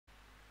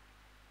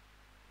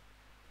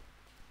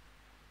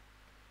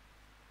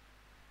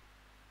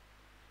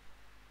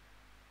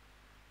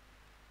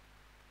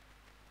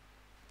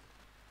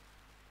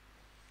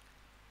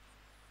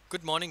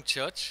Good morning,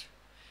 church.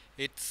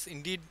 It's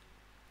indeed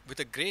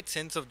with a great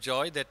sense of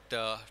joy that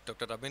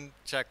Dr. Rabin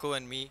Chako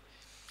and me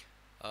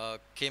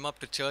came up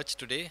to church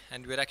today,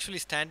 and we're actually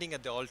standing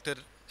at the altar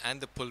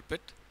and the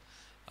pulpit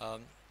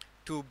um,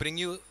 to bring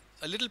you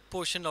a little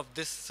portion of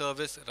this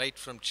service right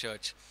from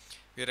church.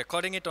 We're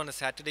recording it on a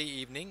Saturday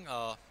evening.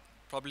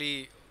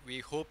 Probably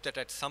we hope that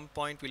at some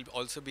point we'll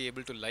also be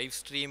able to live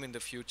stream in the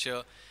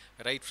future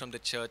right from the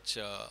church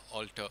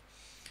altar.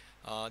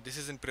 This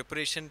is in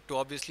preparation to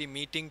obviously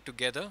meeting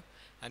together,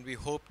 and we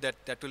hope that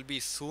that will be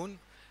soon,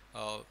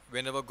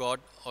 whenever God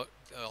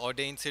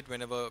ordains it,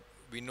 whenever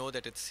we know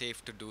that it's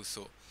safe to do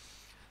so.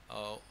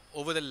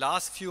 Over the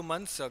last few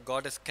months,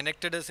 God has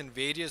connected us in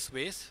various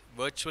ways,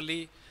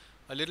 virtually,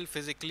 a little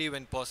physically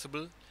when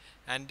possible,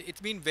 and it's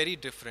been very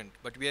different.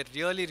 But we are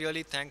really,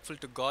 really thankful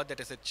to God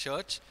that as a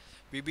church,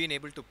 we've been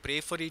able to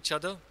pray for each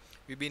other,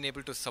 we've been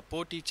able to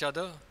support each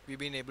other, we've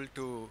been able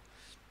to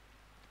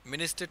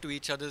minister to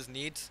each other's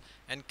needs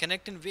and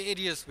connect in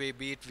various ways,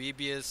 be it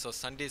VBS or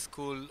Sunday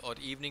school or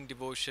evening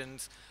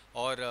devotions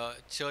or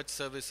church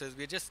services.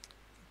 We're just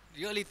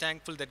really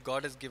thankful that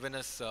God has given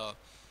us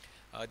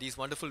these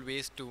wonderful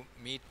ways to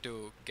meet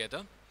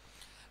together.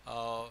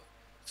 So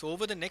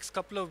over the next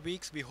couple of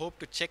weeks, we hope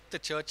to check the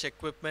church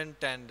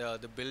equipment and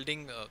the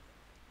building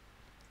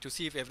to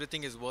see if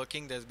everything is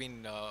working. There's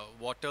been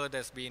water,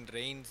 there's been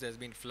rains, there's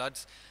been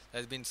floods,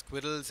 there's been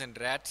squirrels and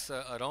rats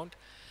around,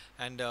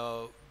 and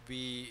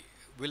we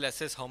will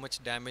assess how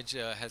much damage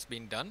has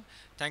been done.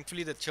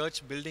 Thankfully, the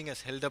church building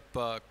has held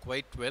up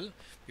quite well.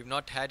 We've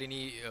not had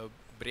any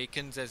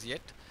break-ins as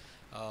yet.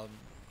 Um,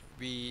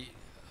 we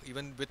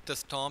even with the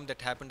storm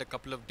that happened a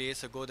couple of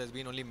days ago, there's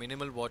been only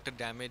minimal water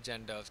damage,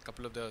 and a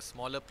couple of the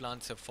smaller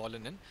plants have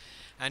fallen in.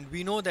 And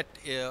we know that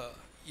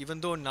even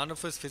though none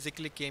of us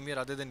physically came here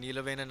other than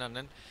Neelaven and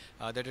Anand,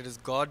 that it is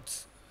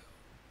God's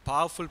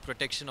powerful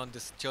protection on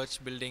this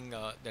church building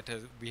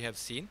we have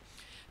seen.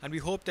 And we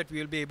hope that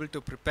we will be able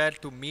to prepare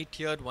to meet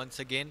here once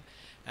again.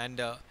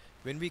 And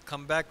when we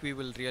come back, we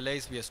will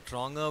realize we are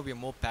stronger, we are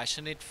more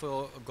passionate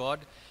for God,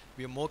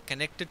 we are more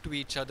connected to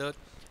each other,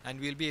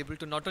 and we'll be able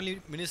to not only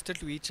minister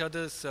to each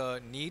other's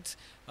needs,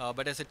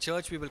 but as a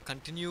church, we will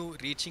continue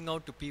reaching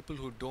out to people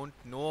who don't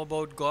know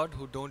about God,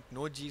 who don't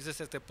know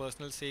Jesus as their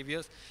personal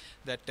saviors,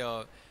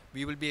 that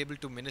we will be able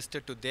to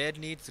minister to their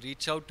needs,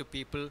 reach out to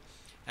people,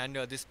 and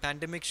this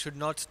pandemic should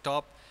not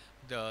stop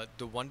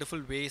the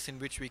wonderful ways in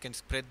which we can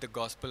spread the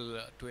gospel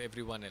to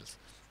everyone else.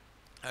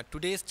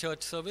 Today's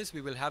church service,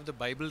 we will have the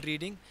Bible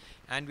reading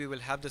and we will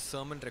have the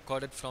sermon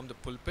recorded from the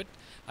pulpit.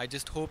 I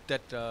just hope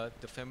that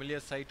the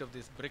familiar sight of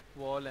this brick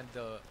wall and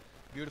the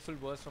beautiful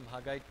verse from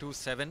Haggai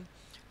 2:7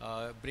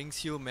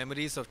 brings you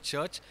memories of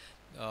church,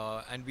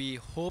 and we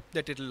hope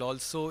that it will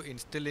also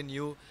instill in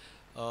you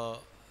a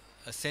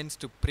sense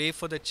to pray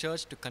for the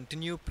church, to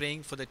continue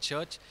praying for the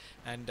church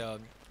and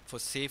for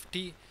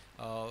safety.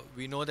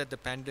 We know that the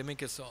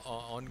pandemic is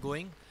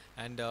ongoing,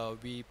 and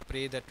we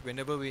pray that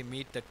whenever we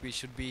meet that we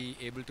should be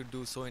able to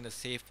do so in a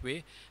safe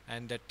way,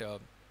 and that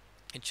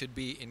it should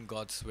be in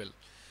God's will.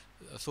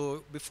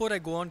 So before I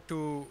go on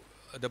to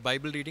the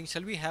Bible reading,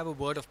 shall we have a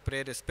word of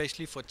prayer,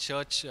 especially for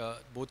church,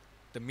 both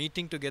the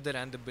meeting together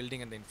and the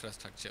building and the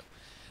infrastructure.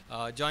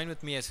 Join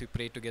with me as we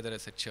pray together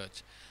as a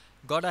church.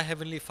 God, our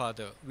Heavenly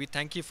Father, we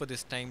thank you for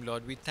this time,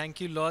 Lord. We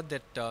thank you, Lord,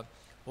 that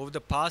over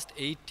the past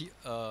 8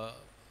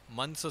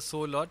 months or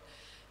so, Lord,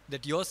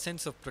 that your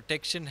sense of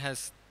protection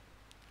has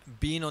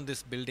been on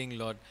this building,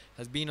 Lord,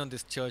 has been on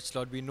this church,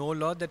 Lord. We know,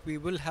 Lord, that we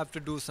will have to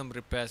do some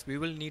repairs. We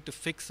will need to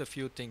fix a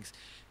few things.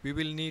 We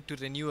will need to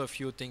renew a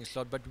few things,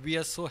 Lord. But we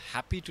are so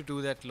happy to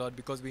do that, Lord,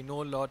 because we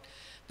know, Lord,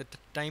 that the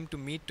time to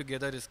meet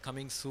together is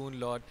coming soon,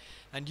 Lord.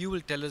 And you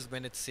will tell us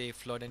when it's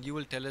safe, Lord, and you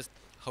will tell us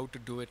how to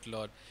do it,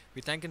 Lord.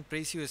 We thank and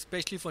praise you,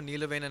 especially for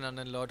Neelaven and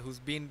Anand, Lord, who's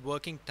been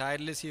working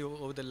tirelessly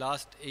over the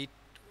last 8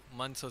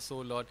 months or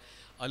so, Lord,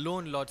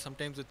 alone, Lord,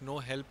 sometimes with no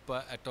help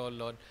at all,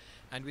 Lord.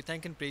 And we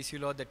thank and praise you,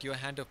 Lord, that your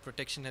hand of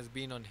protection has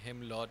been on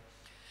him, Lord.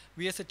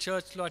 We as a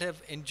church, Lord,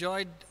 have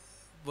enjoyed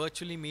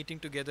virtually meeting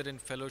together in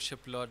fellowship,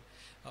 Lord.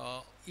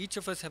 Each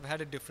of us have had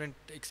a different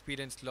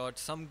experience, Lord,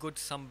 some good,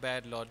 some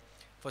bad, Lord.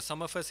 For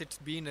some of us, it's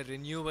been a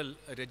renewal,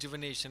 a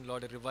rejuvenation,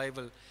 Lord, a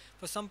revival.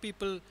 For some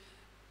people,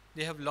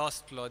 they have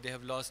lost, Lord. They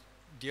have lost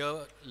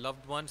dear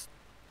loved ones.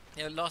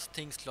 They have lost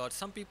things, Lord.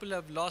 Some people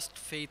have lost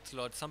faith,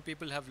 Lord. Some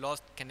people have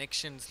lost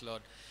connections,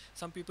 Lord.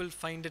 Some people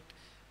find it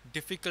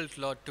difficult,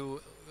 Lord,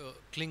 to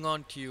cling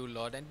on to you,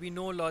 Lord. And we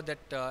know, Lord,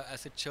 that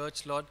as a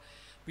church, Lord,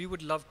 we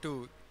would love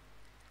to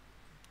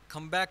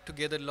come back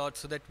together, Lord,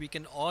 so that we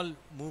can all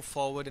move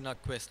forward in our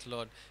quest,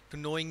 Lord, to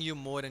knowing you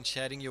more and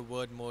sharing your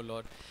word more,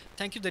 Lord.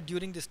 Thank you that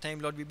during this time,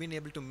 Lord, we've been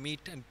able to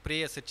meet and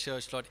pray as a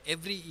church, Lord,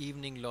 every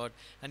evening, Lord,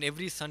 and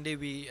every Sunday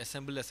we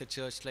assemble as a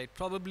church, like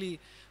probably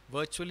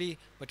virtually,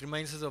 but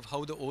reminds us of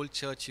how the old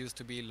church used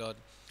to be, Lord.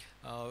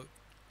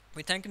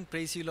 We thank and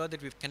praise you, Lord,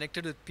 that we've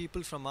connected with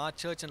people from our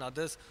church and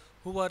others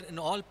who are in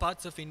all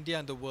parts of India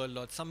and the world,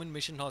 Lord. Some in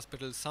mission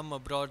hospitals, some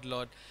abroad,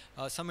 Lord.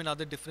 Some in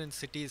other different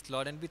cities,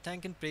 Lord. And we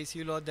thank and praise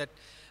you, Lord, that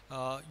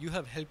You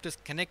have helped us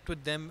connect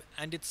with them,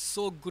 and it's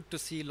so good to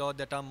see, Lord,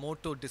 that our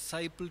motto,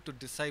 disciple to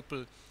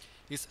disciple,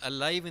 is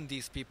alive in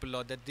these people,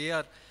 Lord, that they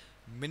are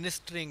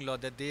ministering,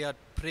 Lord, that they are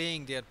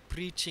praying, they are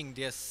preaching,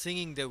 they are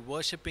singing, they are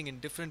worshiping in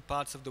different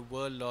parts of the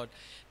world, Lord,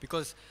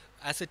 because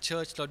as a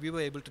church, Lord, we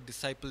were able to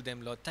disciple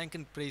them, Lord. Thank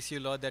and praise you,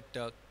 Lord,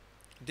 that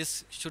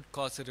this should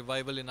cause a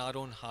revival in our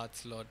own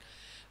hearts, Lord.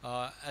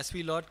 As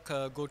we, Lord,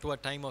 go to a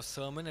time of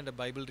sermon and a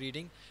Bible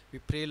reading, we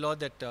pray, Lord,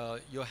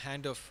 that your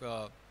hand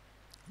of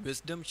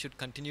wisdom should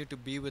continue to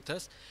be with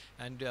us.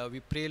 And we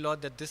pray,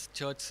 Lord, that this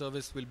church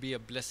service will be a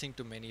blessing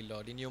to many,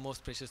 Lord. In your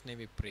most precious name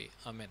we pray.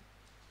 Amen.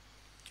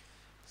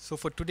 So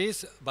for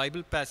today's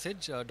Bible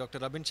passage, Dr.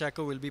 Rabin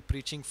Chako will be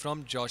preaching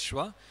from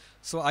Joshua.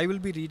 So I will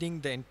be reading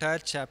the entire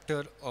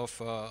chapter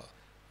of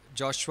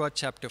Joshua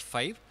chapter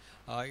 5.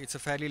 It's a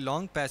fairly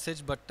long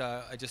passage, but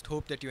I just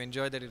hope that you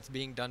enjoy that it's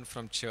being done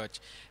from church.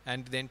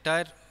 And the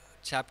entire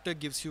chapter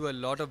gives you a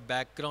lot of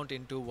background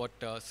into what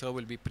Sir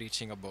will be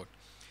preaching about.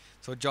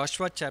 So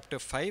Joshua chapter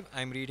 5,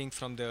 I'm reading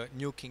from the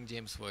New King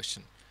James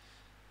Version.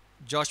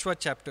 Joshua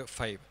chapter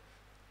 5.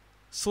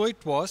 So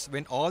it was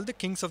when all the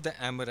kings of the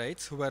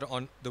Amorites who were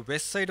on the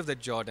west side of the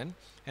Jordan,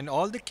 and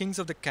all the kings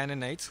of the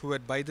Canaanites who were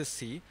by the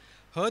sea,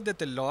 heard that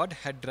the Lord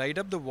had dried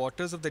up the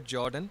waters of the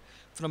Jordan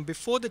from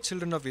before the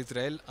children of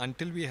Israel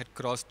until we had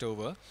crossed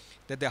over,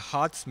 that their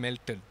hearts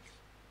melted,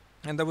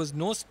 and there was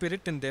no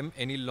spirit in them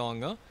any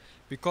longer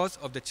because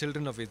of the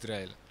children of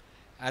Israel.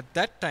 At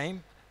that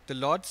time the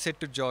Lord said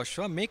to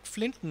Joshua, make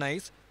flint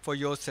knives for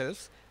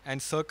yourselves,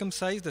 and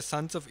circumcise the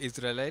sons of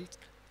Israel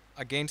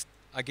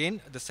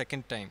again the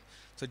second time.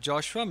 So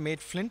Joshua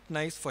made flint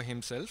knives for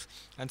himself,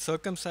 and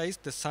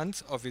circumcised the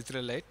sons of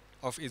Israel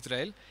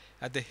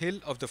at the hill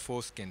of the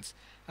foreskins.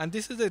 And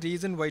this is the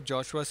reason why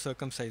Joshua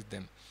circumcised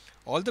them.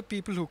 All the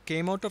people who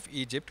came out of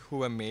Egypt who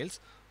were males,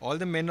 all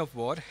the men of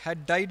war,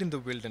 had died in the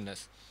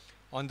wilderness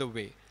on the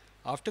way,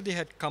 after they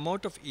had come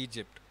out of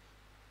Egypt.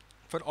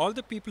 For all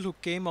the people who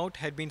came out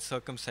had been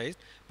circumcised,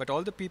 but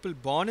all the people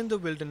born in the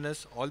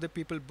wilderness,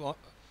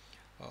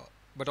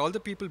 but all the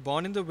people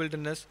born in the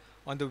wilderness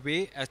on the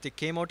way as they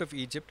came out of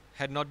Egypt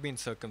had not been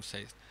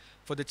circumcised.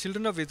 For the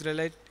children of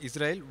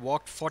Israel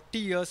walked 40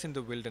 years in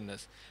the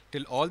wilderness,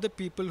 till all the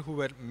people who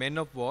were men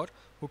of war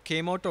who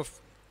came out of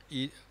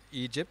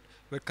Egypt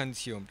were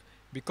consumed,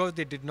 because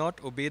they did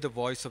not obey the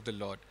voice of the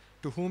Lord,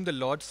 to whom the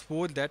Lord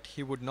swore that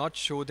he would not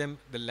show them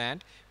the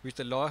land which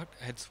the Lord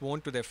had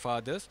sworn to their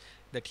fathers,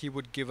 that he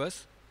would give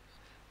us,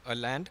 a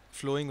land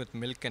flowing with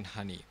milk and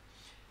honey.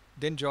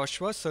 Then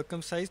Joshua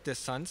circumcised their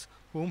sons,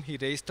 whom he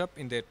raised up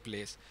in their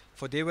place,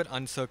 for they were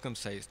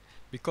uncircumcised,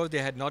 because they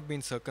had not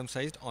been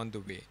circumcised on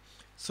the way.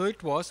 So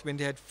it was, when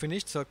they had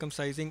finished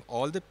circumcising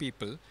all the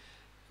people,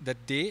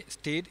 that they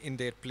stayed in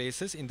their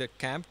places in the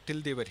camp till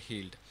they were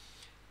healed.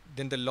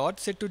 Then the Lord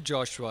said to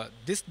Joshua,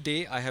 this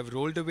day I have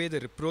rolled away the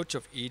reproach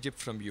of Egypt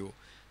from you.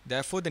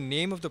 Therefore the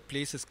name of the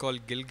place is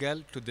called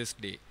Gilgal to this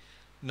day.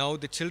 Now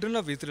the children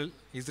of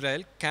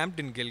Israel camped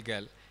in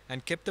Gilgal,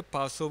 and kept the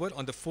Passover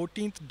on the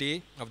 14th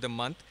day of the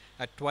month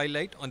at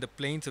twilight on the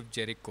plains of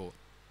Jericho.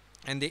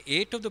 And they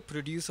ate of the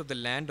produce of the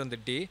land on the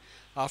day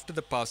after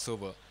the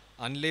Passover,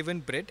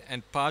 unleavened bread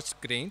and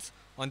parched grains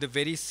on the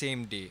very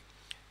same day.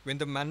 When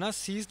the manna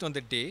ceased on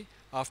the day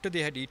after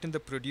they had eaten the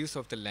produce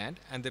of the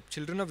land, and the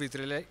children of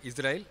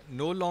Israel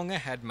no longer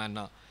had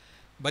manna,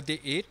 but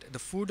they ate the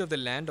food of the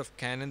land of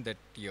Canaan that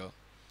year.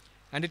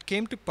 And it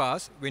came to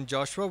pass, when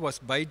Joshua was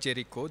by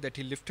Jericho, that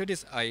he lifted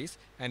his eyes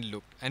and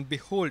looked, and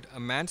behold, a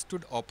man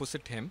stood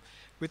opposite him,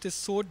 with his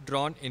sword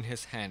drawn in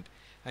his hand.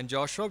 And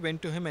Joshua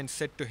went to him and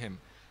said to him,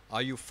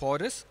 are you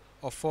for us,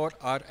 or for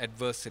our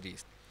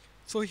adversaries?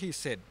 So he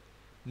said,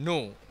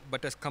 no,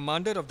 but as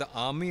commander of the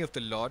army of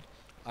the Lord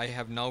I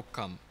have now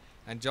come.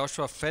 And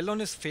Joshua fell on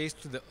his face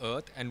to the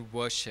earth and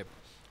worshipped,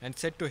 and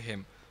said to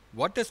him,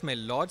 what does my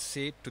Lord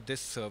say to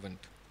this servant?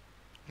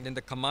 Then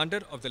the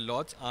commander of the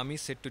Lord's army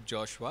said to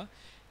Joshua,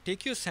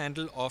 take your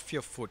sandal off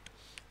your foot,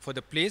 for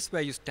the place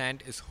where you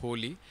stand is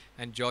holy.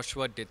 And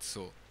Joshua did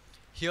so.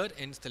 Here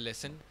ends the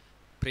lesson.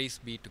 Praise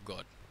be to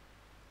God.